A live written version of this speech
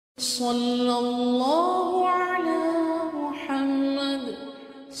صلى الله على محمد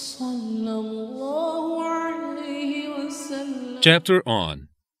صلى الله عليه وسلم. Chapter on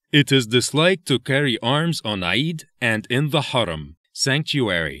It is disliked to carry arms on Eid and in the Haram,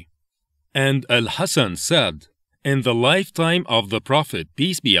 sanctuary. And Al-Hasan said, in the lifetime of the Prophet,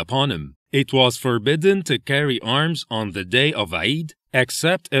 peace be upon him, it was forbidden to carry arms on the day of Eid,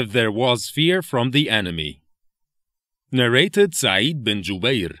 except if there was fear from the enemy. Narrated Sa'id bin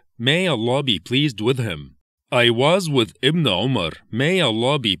Jubair, may Allah be pleased with him. I was with Ibn Umar, may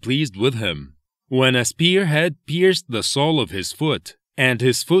Allah be pleased with him, when a spear had pierced the sole of his foot, and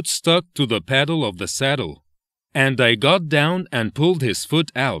his foot stuck to the pedal of the saddle. And I got down and pulled his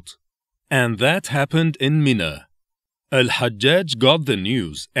foot out. And that happened in Mina. Al-Hajjaj got the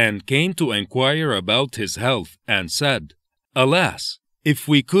news and came to inquire about his health and said, Alas, if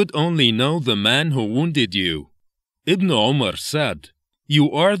we could only know the man who wounded you. Ibn Umar said,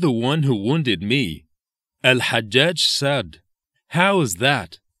 You are the one who wounded me. Al-Hajjaj said, How is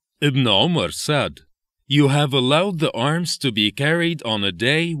that? Ibn Umar said, You have allowed the arms to be carried on a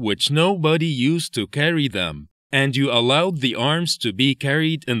day which nobody used to carry them, and you allowed the arms to be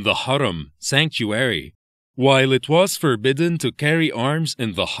carried in the Haram, sanctuary, while it was forbidden to carry arms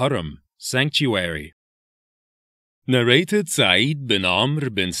in the Haram, sanctuary. Narrated Sa'id bin Amr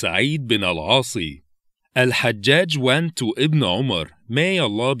bin Sa'id bin al-Asi. Al-Hajjaj went to Ibn Umar, may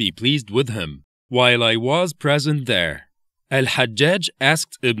Allah be pleased with him, while I was present there. Al-Hajjaj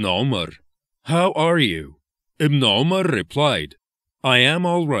asked Ibn Umar, How are you? Ibn Umar replied, I am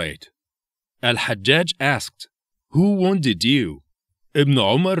all right. Al-Hajjaj asked, Who wounded you? Ibn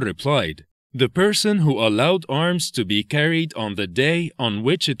Umar replied, The person who allowed arms to be carried on the day on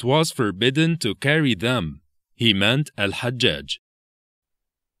which it was forbidden to carry them. He meant Al-Hajjaj.